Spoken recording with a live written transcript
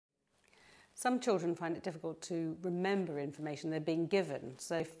Some children find it difficult to remember information they're being given.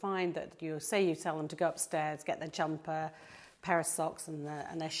 So they find that you tell them to go upstairs, get their jumper, pair of socks and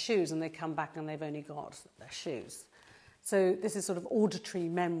their shoes, and they come back and they've only got their shoes. So this is sort of auditory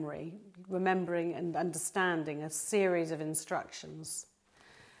memory, remembering and understanding a series of instructions.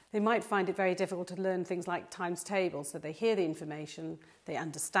 They might find it very difficult to learn things like times tables. So they hear the information, they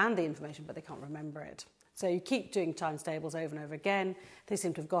understand the information, but they can't remember it. So you keep doing times tables over and over again. They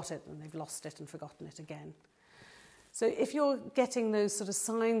seem to have got it and they've lost it and forgotten it again. So if you're getting those sort of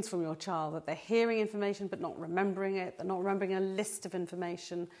signs from your child that they're hearing information but not remembering it, they're not remembering a list of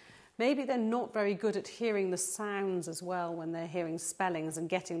information, maybe they're not very good at hearing the sounds as well when they're hearing spellings and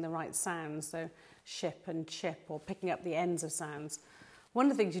getting the right sounds, so ship and chip, or picking up the ends of sounds.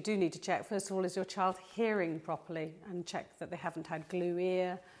 One of the things you do need to check, first of all, is your child hearing properly, and check that they haven't had glue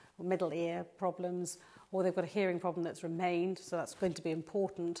ear or middle ear problems, or they've got a hearing problem that's remained, so that's going to be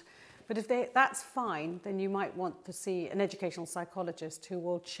important. But if that's fine, then you might want to see an educational psychologist who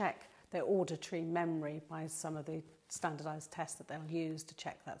will check their auditory memory by some of the standardised tests that they'll use to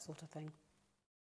check that sort of thing.